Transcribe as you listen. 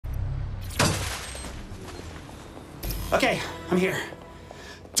Okay, I'm here.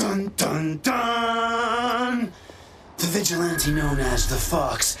 Dun dun dun! The vigilante known as the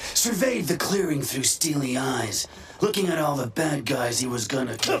Fox surveyed the clearing through steely eyes, looking at all the bad guys he was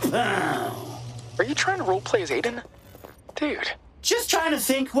gonna kapow! Are you trying to roleplay as Aiden? Dude. Just trying to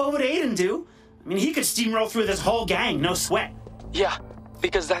think, what would Aiden do? I mean, he could steamroll through this whole gang, no sweat. Yeah,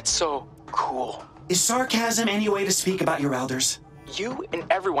 because that's so cool. Is sarcasm any way to speak about your elders? You and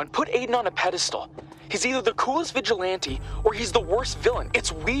everyone put Aiden on a pedestal. He's either the coolest vigilante or he's the worst villain.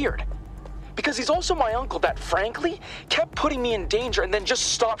 It's weird. Because he's also my uncle that, frankly, kept putting me in danger and then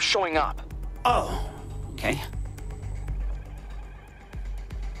just stopped showing up. Oh, okay.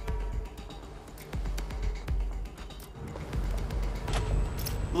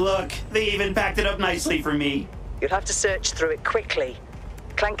 Look, they even packed it up nicely for me. You'll have to search through it quickly.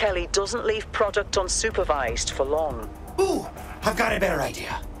 Clan Kelly doesn't leave product unsupervised for long. Ooh, I've got a better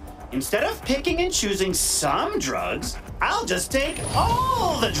idea. Instead of picking and choosing some drugs, I'll just take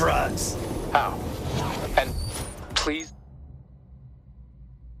all the drugs. How? And please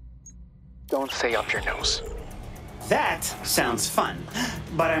don't say up your nose. That sounds fun,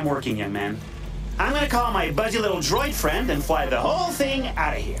 but I'm working, young man. I'm gonna call my buzzy little droid friend and fly the whole thing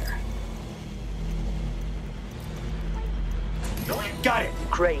out of here. Got it.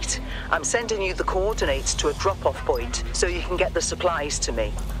 Great. I'm sending you the coordinates to a drop-off point so you can get the supplies to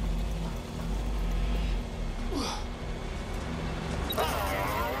me.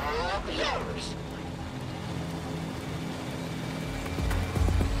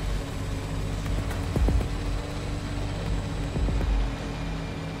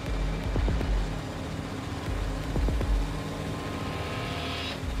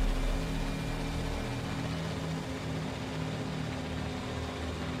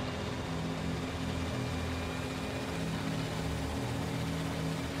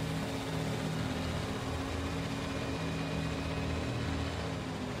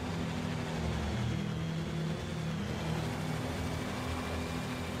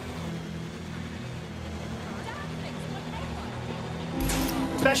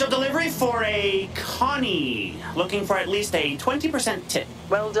 Special delivery for a Connie. Looking for at least a 20% tip.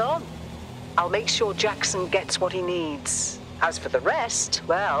 Well done. I'll make sure Jackson gets what he needs. As for the rest,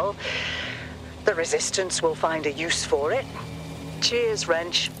 well, the Resistance will find a use for it. Cheers,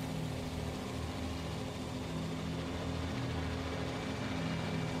 Wrench.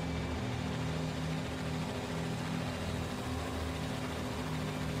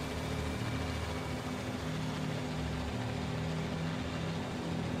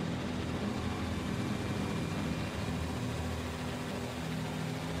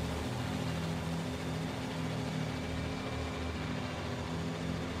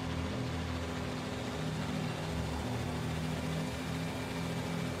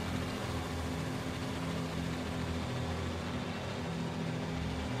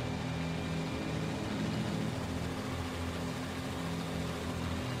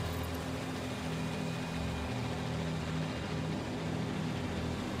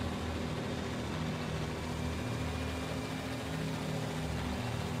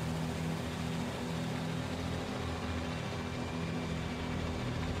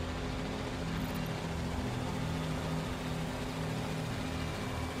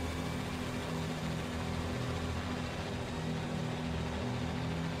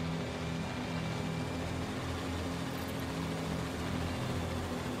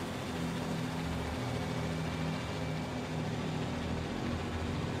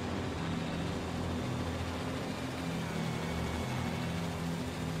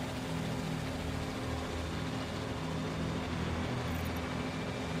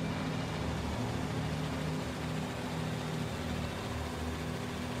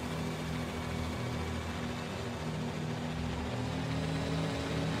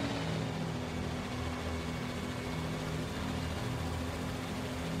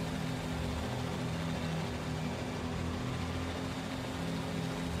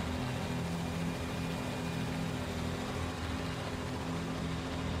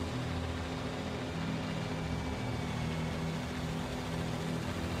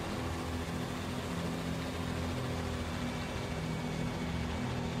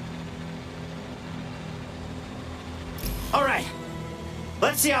 All right.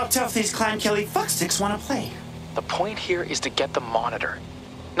 Let's see how tough these Clan Kelly fucksticks want to play. The point here is to get the monitor,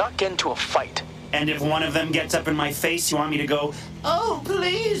 not get into a fight. And if one of them gets up in my face, you want me to go, "Oh,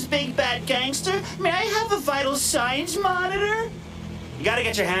 please, big bad gangster, may I have a vital signs monitor?" You gotta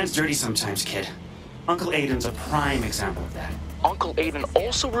get your hands dirty sometimes, kid. Uncle Aiden's a prime example of that. Uncle Aiden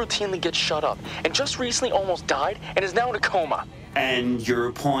also routinely gets shut up and just recently almost died and is now in a coma. And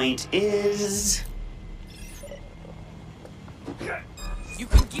your point is? You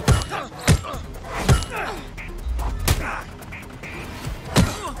can keep.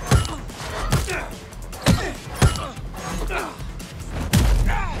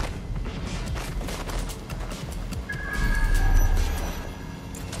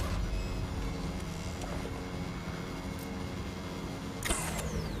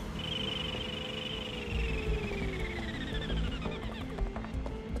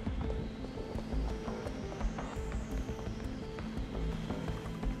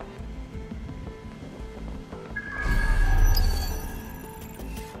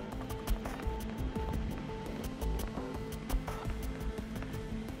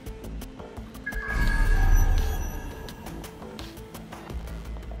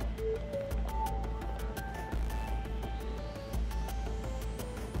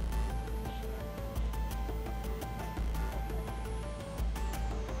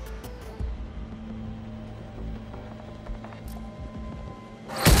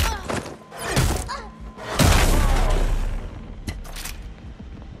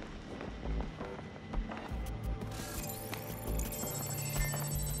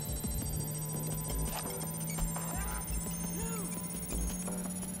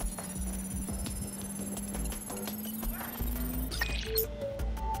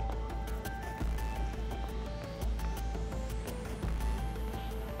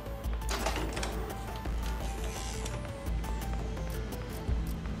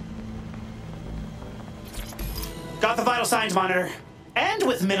 Got the vital signs monitor. And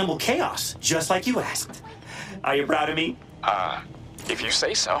with minimal chaos, just like you asked. Are you proud of me? If you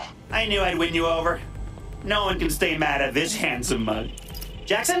say so. I knew I'd win you over. No one can stay mad at this handsome mug.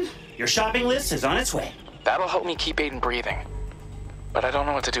 Jackson, your shopping list is on its way. That'll help me keep Aiden breathing. But I don't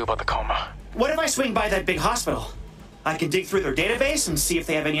know what to do about the coma. What if I swing by that big hospital? I can dig through their database and see if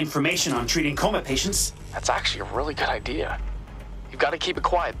they have any information on treating coma patients. That's actually a really good idea. You've got to keep it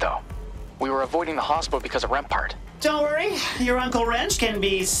quiet, though. We were avoiding the hospital because of Rempart. Don't worry, your Uncle Wrench can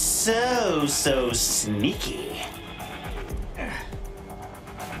be so sneaky.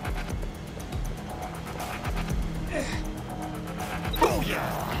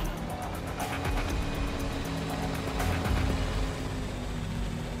 Booyah!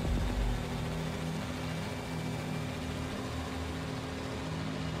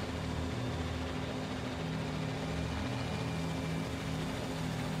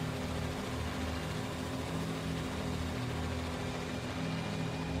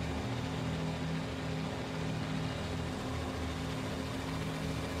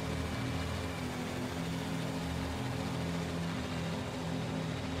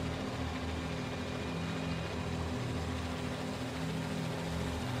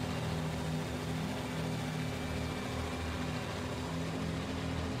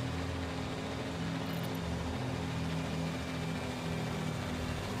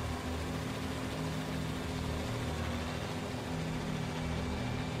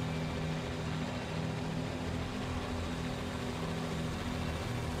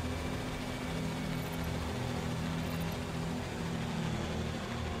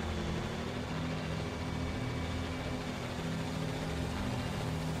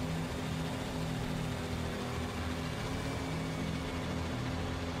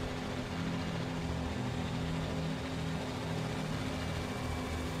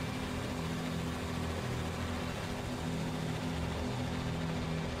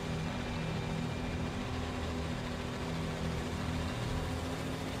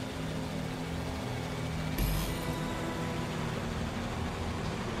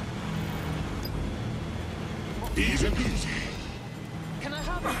 Easy peasy. Can I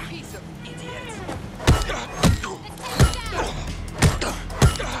have a piece of idiot?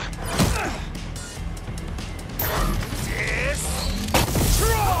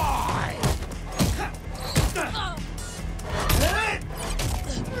 Try!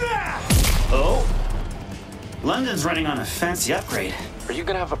 Oh? London's running on a fancy upgrade. Are you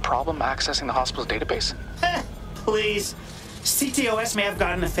gonna have a problem accessing the hospital's database? Please. CTOS may have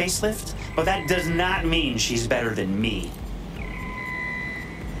gotten a facelift, but that does not mean she's better than me.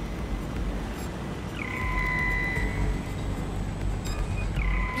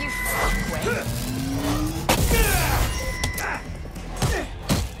 You fuckwit.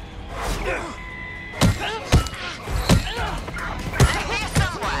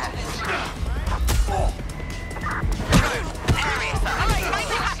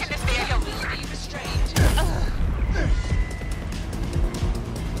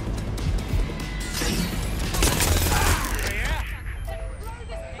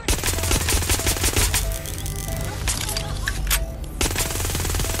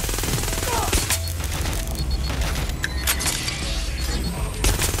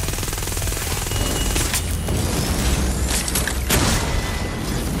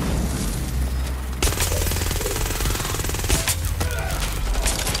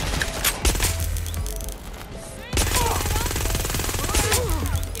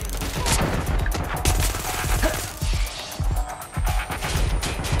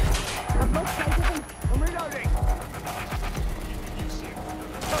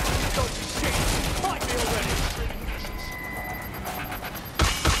 Dodgy shit! Fight me already!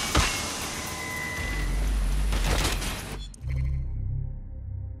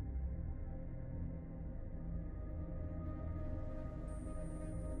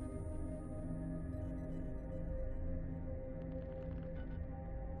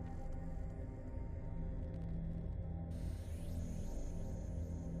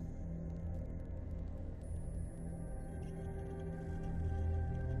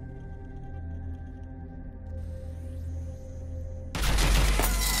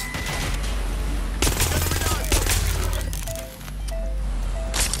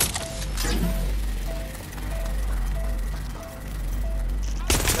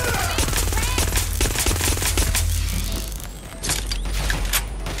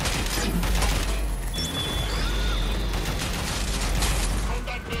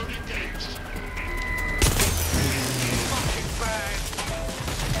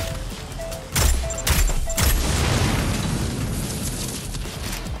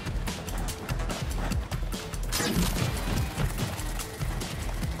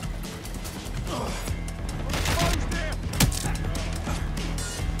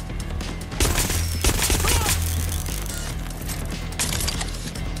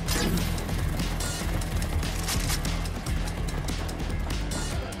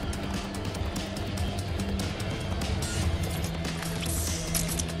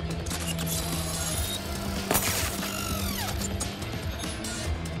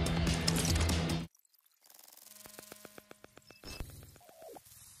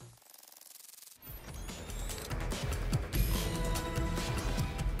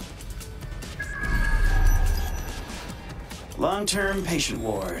 Long-term patient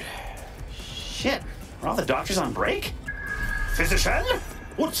ward. Shit, are all the doctors on break? Physician,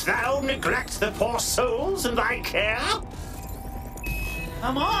 wouldst thou neglect the poor souls in thy care?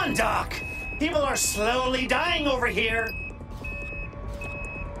 Come on, Doc. People are slowly dying over here.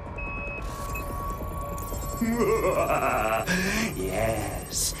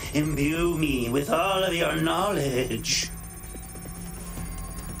 Yes, imbue me with all of your knowledge.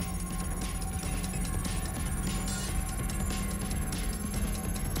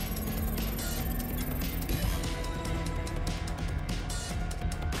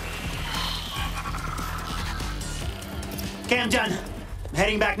 Okay, I'm done. I'm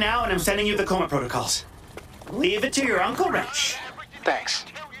heading back now, and I'm sending you the coma protocols. Leave it to your Uncle Wrench. Thanks.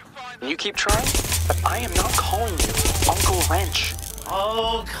 You keep trying, but I am not calling you Uncle Wrench.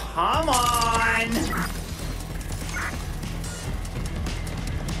 Oh, come on!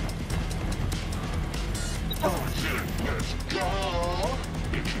 Let's go!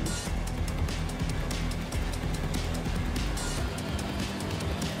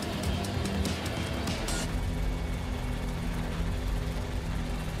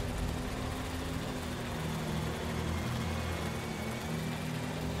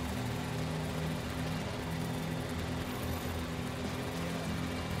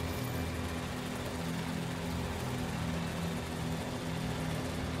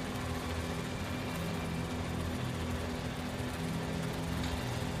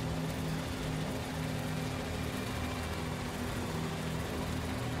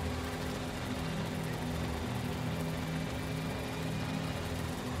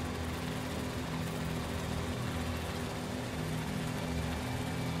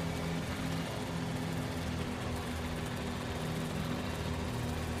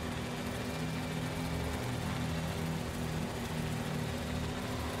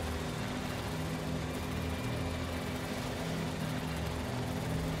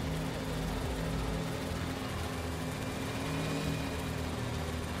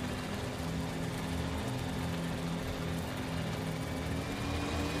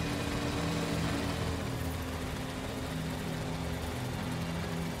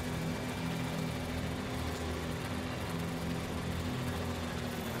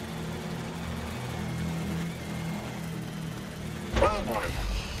 Oh boy.